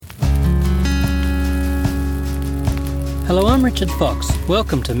Hello, I'm Richard Fox.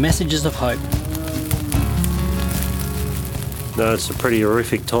 Welcome to Messages of Hope. No, it's a pretty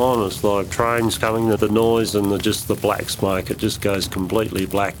horrific time. It's like trains coming, the noise and the black smoke. It just goes completely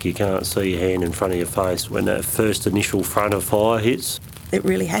black. You can't see your hand in front of your face when that first initial front of fire hits. It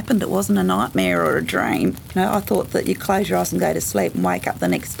really happened. It wasn't a nightmare or a dream. I thought that you close your eyes and go to sleep and wake up the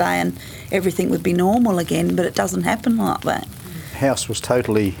next day and everything would be normal again, but it doesn't happen like that. House was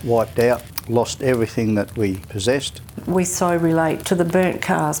totally wiped out, lost everything that we possessed. We so relate to the burnt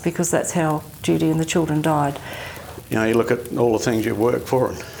cars because that's how Judy and the children died. You know, you look at all the things you've worked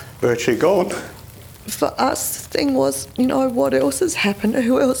for and virtually gone. For us, the thing was, what else has happened?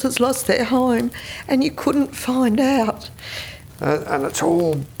 Who else has lost their home? And you couldn't find out. And it's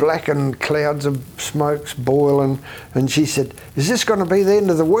all black and clouds of smokes boiling. And she said, is this going to be the end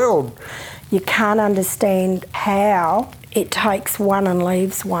of the world? You can't understand how it takes one and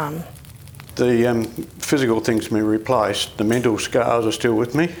leaves one. The physical things can be replaced. The mental scars are still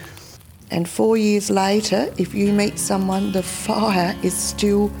with me. And 4 years later, if you meet someone, the fire is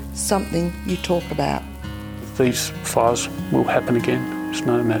still something you talk about. These fires will happen again. It's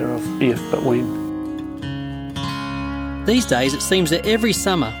no matter of if, but when. These days, it seems that every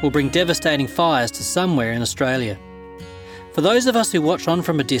summer will bring devastating fires to somewhere in Australia. For those of us who watch on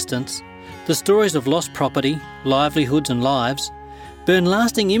from a distance, the stories of lost property, livelihoods and lives burn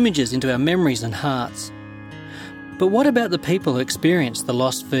lasting images into our memories and hearts. But what about the people who experience the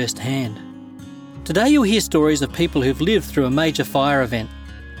loss firsthand? Today you'll hear stories of people who've lived through a major fire event.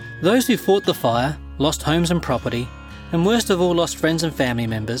 Those who fought the fire, lost homes and property, and worst of all lost friends and family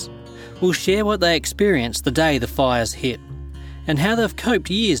members, will share what they experienced the day the fires hit, and how they've coped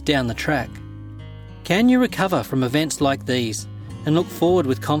years down the track. Can you recover from events like these and look forward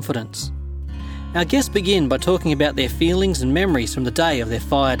with confidence? Our guests begin by talking about their feelings and memories from the day of their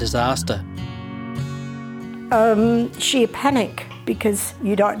fire disaster. Sheer panic because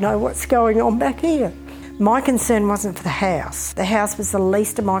you don't know what's going on back here. My concern wasn't for the house. The house was the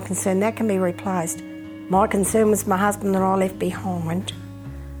least of my concern. That can be replaced. My concern was my husband that I left behind.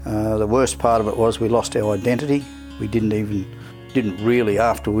 The worst part of it was we lost our identity. We didn't really,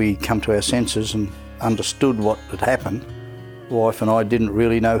 after we come to our senses and understood what had happened, wife and I didn't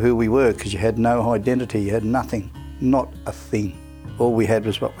really know who we were because you had no identity, you had nothing, not a thing. All we had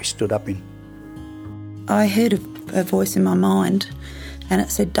was what we stood up in. I heard a voice in my mind and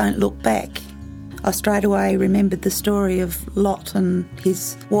it said, don't look back. I straight away remembered the story of Lot and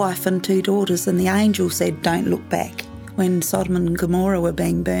his wife and 2 daughters, and the angel said, don't look back, when Sodom and Gomorrah were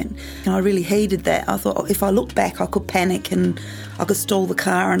being burnt. And I really heeded that. I thought if I look back I could panic and I could stall the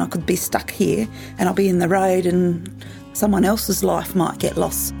car and I could be stuck here and I'll be in the road and someone else's life might get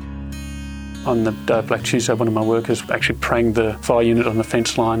lost. On the day of Black Tuesday, one of my workers actually pranged the fire unit on the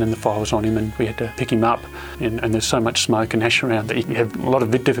fence line and the fire was on him and we had to pick him up. And there's so much smoke and ash around that you have a lot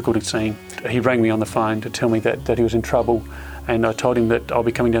of difficulty seeing. He rang me on the phone to tell me that he was in trouble, and I told him that I'll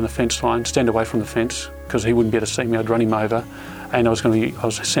be coming down the fence line, stand away from the fence because he wouldn't be able to see me. I'd run him over, and I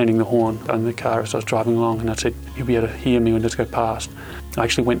was sounding the horn on the car as I was driving along, and I said he'll be able to hear me when I go past. I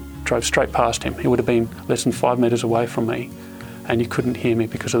actually drove straight past him. He would have been less than 5 metres away from me, and you couldn't hear me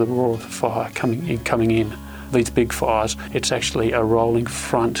because of the roar of the fire coming in. These big fires, it's actually a rolling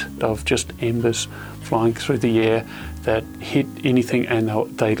front of just embers flying through the air that hit anything and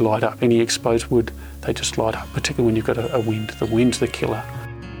they light up. Any exposed wood, they just light up, particularly when you've got a wind. The wind's the killer.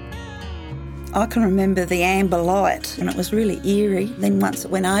 I can remember the amber light and it was really eerie. Then once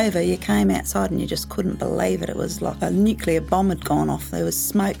it went over, you came outside and you just couldn't believe it. It was like a nuclear bomb had gone off. There was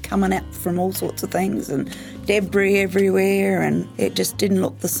smoke coming out from all sorts of things and debris everywhere, and it just didn't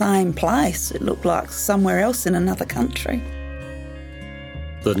look the same place. It looked like somewhere else in another country.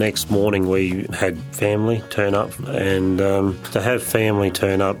 The next morning we had family turn up, and to have family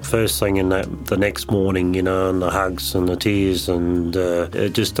turn up first thing in the next morning, and the hugs and the tears, and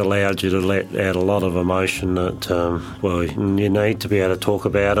it just allowed you to let out a lot of emotion that, you need to be able to talk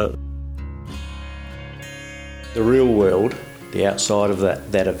about it. The real world, the outside of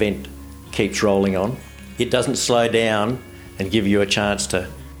that event, keeps rolling on. It doesn't slow down and give you a chance to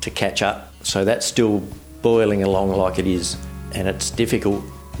catch up, so that's still boiling along like it is. And it's difficult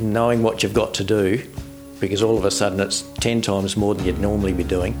knowing what you've got to do because all of a sudden it's 10 times more than you'd normally be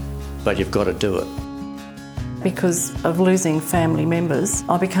doing, but you've got to do it. Because of losing family members,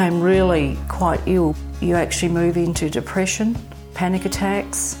 I became really quite ill. You actually move into depression, panic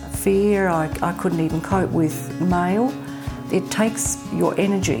attacks, fear. I couldn't even cope with mail. It takes your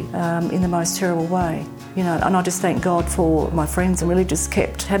energy in the most terrible way. And I just thank God for my friends and really just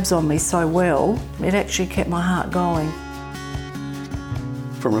kept tabs on me so well. It actually kept my heart going.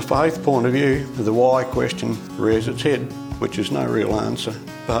 From a faith point of view, the why question rears its head, which is no real answer.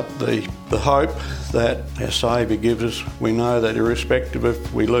 But the hope that our Saviour gives us, we know that irrespective of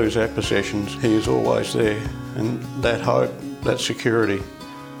if we lose our possessions, He is always there. And that hope, that security,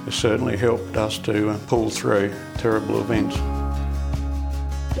 has certainly helped us to pull through terrible events.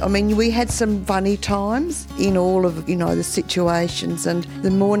 I mean, we had some funny times in all of, the situations. And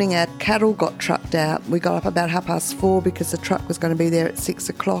the morning our cattle got trucked out, we got up about 4:30 because the truck was going to be there at 6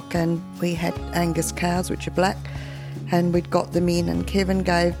 o'clock, and we had Angus cows, which are black, and we'd got them in, and Kevin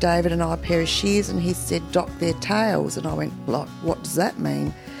gave David and I a pair of shears, and he said, "Dock their tails." And I went, "Like, what does that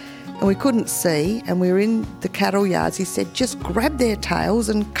mean?" And we couldn't see, and we were in the cattle yards. He said, "Just grab their tails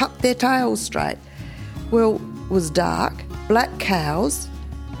and cut their tails straight." Well, it was dark, black cows.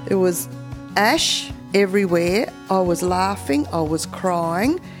 There was ash everywhere. I was laughing, I was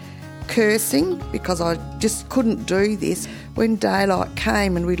crying, cursing because I just couldn't do this. When daylight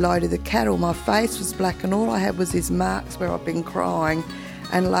came and we loaded the cattle, my face was black and all I had was these marks where I've been crying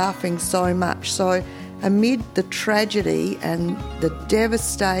and laughing so much. So amid the tragedy and the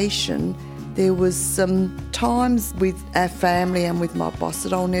devastation, there was some times with our family and with my boss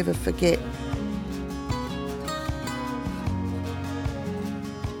that I'll never forget.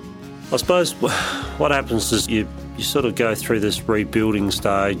 I suppose what happens is you sort of go through this rebuilding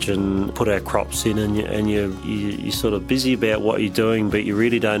stage and put our crops in, and you're sort of busy about what you're doing, but you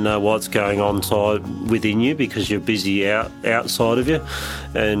really don't know what's going on within you because you're busy outside of you.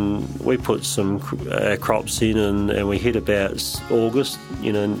 And we put some crops in, and we hit about August,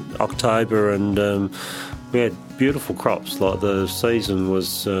 October, and we had beautiful crops. Like the season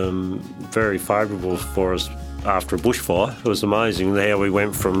was very favourable for us. After a bushfire, it was amazing how we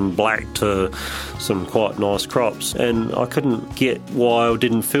went from black to some quite nice crops, and I couldn't get why I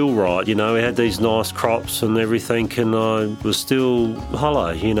didn't feel right. We had these nice crops and everything, and I was still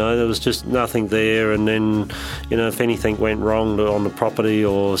hollow. There was just nothing there. And then, if anything went wrong on the property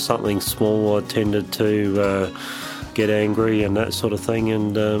or something small, I tended to get angry and that sort of thing.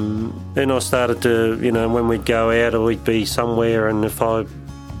 And then I started to, when we'd go out or we'd be somewhere, and if I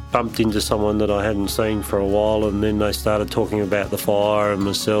bumped into someone that I hadn't seen for a while, and then they started talking about the fire and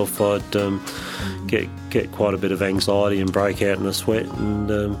myself, I'd get quite a bit of anxiety and break out in a sweat.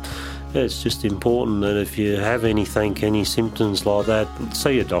 And it's just important that if you have any symptoms like that,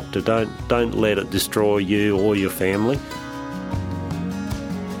 see a doctor. Don't let it destroy you or your family.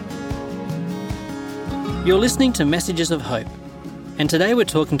 You're listening to Messages of Hope, and today we're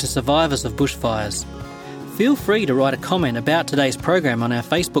talking to survivors of bushfires. Feel free to write a comment about today's program on our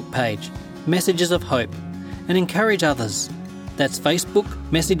Facebook page, Messages of Hope, and encourage others. That's Facebook,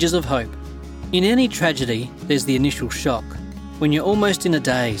 Messages of Hope. In any tragedy, there's the initial shock, when you're almost in a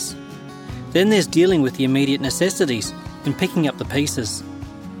daze. Then there's dealing with the immediate necessities and picking up the pieces.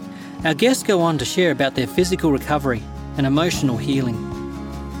 Our guests go on to share about their physical recovery and emotional healing.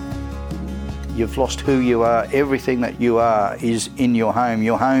 You've lost who you are. Everything that you are is in your home.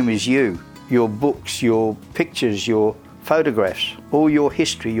 Your home is you. Your books, your pictures, your photographs, all your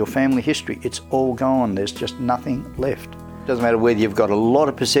history, your family history, it's all gone. There's just nothing left. Doesn't matter whether you've got a lot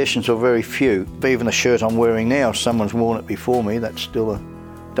of possessions or very few. Even the shirt I'm wearing now, if someone's worn it before me, that's still a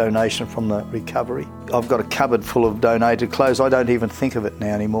donation from the recovery. I've got a cupboard full of donated clothes. I don't even think of it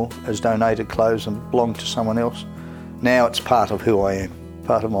now anymore as donated clothes and belong to someone else. Now it's part of who I am,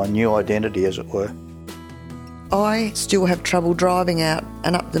 part of my new identity, as it were. I still have trouble driving out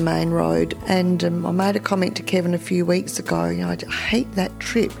and up the main road, and I made a comment to Kevin a few weeks ago, I hate that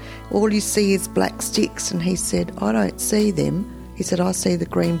trip. All you see is black sticks, and he said, "I don't see them." He said, "I see the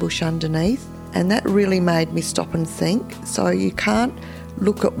green bush underneath." And that really made me stop and think. So you can't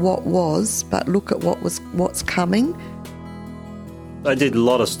look at what was, but look at what's coming. I did a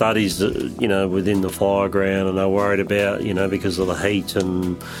lot of studies, within the fire ground, and I worried about, because of the heat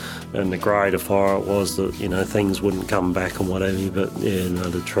and the greater fire it was, that, things wouldn't come back and whatever. But,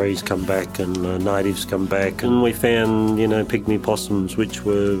 the trees come back and the natives come back. And we found, pygmy possums, which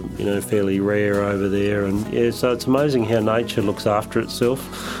were, fairly rare over there. And, so it's amazing how nature looks after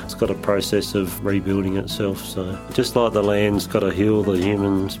itself. It's got a process of rebuilding itself. So just like the land's got to heal, the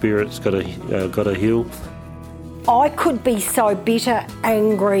human spirit's got to heal. I could be so bitter,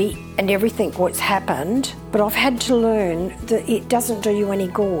 angry and everything what's happened, but I've had to learn that it doesn't do you any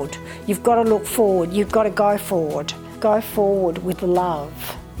good. You've got to look forward, you've got to go forward. Go forward with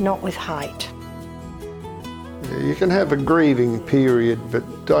love, not with hate. You can have a grieving period, but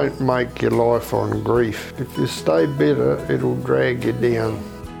don't make your life on grief. If you stay bitter, it'll drag you down.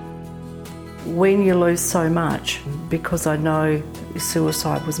 When you lose so much, because I know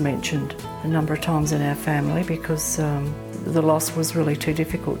suicide was mentioned a number of times in our family, because the loss was really too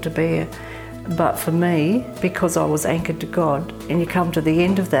difficult to bear. But for me, because I was anchored to God, and you come to the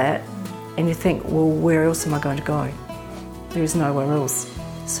end of that and you think, well, where else am I going to go? There is nowhere else.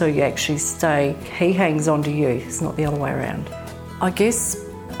 So you actually stay, he hangs on to you, it's not the other way around. I guess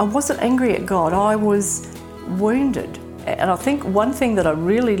I wasn't angry at God, I was wounded. And I think one thing that I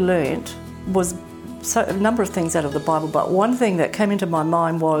really learnt was a number of things out of the Bible, but one thing that came into my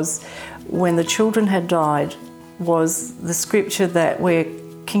mind was when the children had died was the scripture that where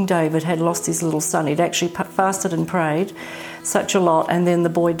King David had lost his little son. He'd actually fasted and prayed such a lot, and then the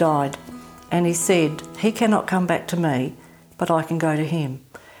boy died. And he said, he cannot come back to me, but I can go to him.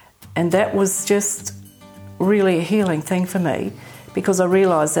 And that was just really a healing thing for me, because I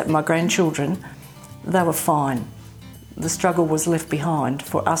realised that my grandchildren, they were fine. The struggle was left behind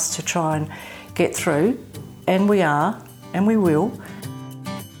for us to try and get through, and we are, and we will.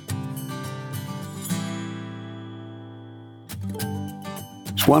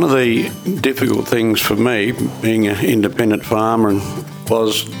 It's one of the difficult things for me, being an independent farmer,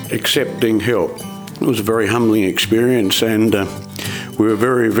 was accepting help. It was a very humbling experience, and we were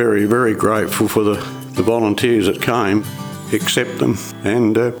very, very, very grateful for the volunteers that came. Accept them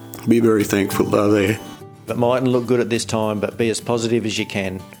and be very thankful they're there. It mightn't look good at this time, but be as positive as you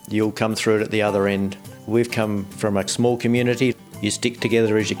can. You'll come through it at the other end. We've come from a small community. You stick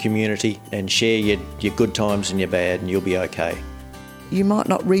together as your community and share your good times and your bad, and you'll be okay. You might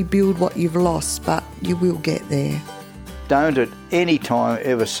not rebuild what you've lost, but you will get there. Don't at any time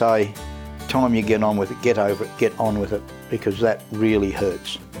ever say, time you get on with it, get over it, get on with it, because that really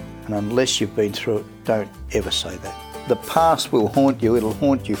hurts. And unless you've been through it, don't ever say that. The past will haunt you, it'll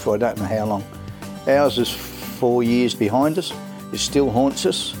haunt you for I don't know how long. Ours is 4 years behind us, it still haunts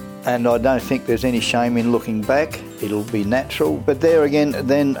us, and I don't think there's any shame in looking back. It'll be natural, but there again,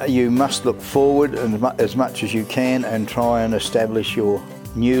 then you must look forward as much as you can and try and establish your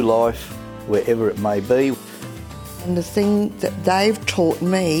new life wherever it may be. And the thing that they've taught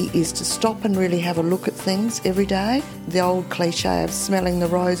me is to stop and really have a look at things every day. The old cliche of smelling the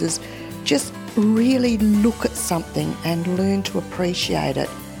roses, just really look at something and learn to appreciate it.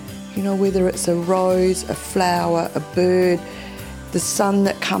 You know, whether it's a rose, a flower, a bird, the sun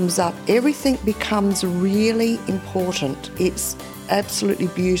that comes up, everything becomes really important. It's absolutely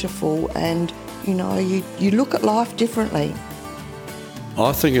beautiful, and, you know, you look at life differently.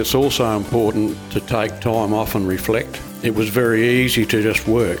 I think it's also important to take time off and reflect. It was very easy to just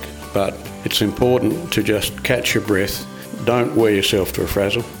work, but it's important to just catch your breath. Don't wear yourself to a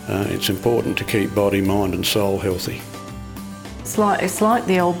frazzle. It's important to keep body, mind and soul healthy. It's like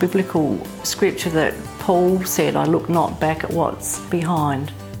the old biblical scripture that Paul said, I look not back at what's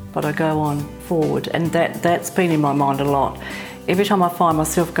behind, but I go on forward. And that's been in my mind a lot. Every time I find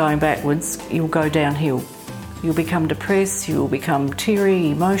myself going backwards, you'll go downhill. You'll become depressed, you'll become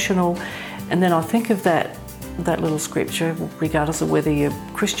teary, emotional. And then I think of that little scripture, regardless of whether you're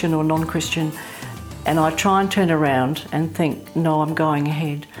Christian or non-Christian, and I try and turn around and think, no, I'm going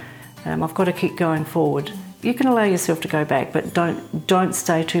ahead. I've got to keep going forward. You can allow yourself to go back, but don't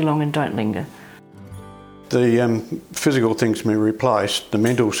stay too long and don't linger. The physical things may be replaced. The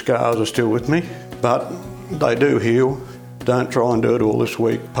mental scars are still with me, but they do heal. Don't try and do it all this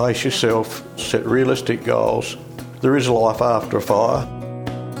week. Pace yourself, set realistic goals. There is a life after a fire.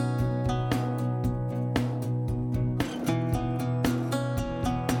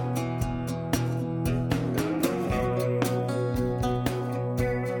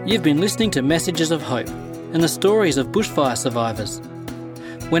 You've been listening to Messages of Hope and the stories of bushfire survivors.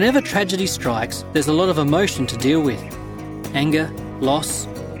 Whenever tragedy strikes, there's a lot of emotion to deal with. Anger, loss,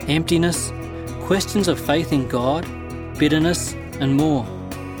 emptiness, questions of faith in God, bitterness, and more.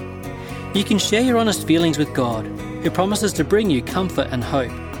 You can share your honest feelings with God, who promises to bring you comfort and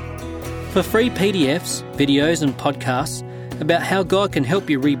hope. For free PDFs, videos and podcasts about how God can help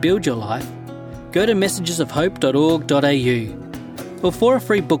you rebuild your life, go to messagesofhope.org.au. Or for a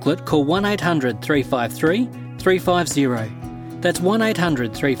free booklet, call 1800 353 350. That's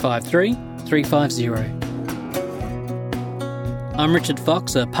 1800 353 350. I'm Richard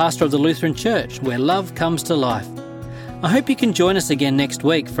Fox, a pastor of the Lutheran Church, where love comes to life. I hope you can join us again next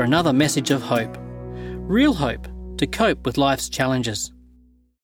week for another message of hope. Real hope to cope with life's challenges.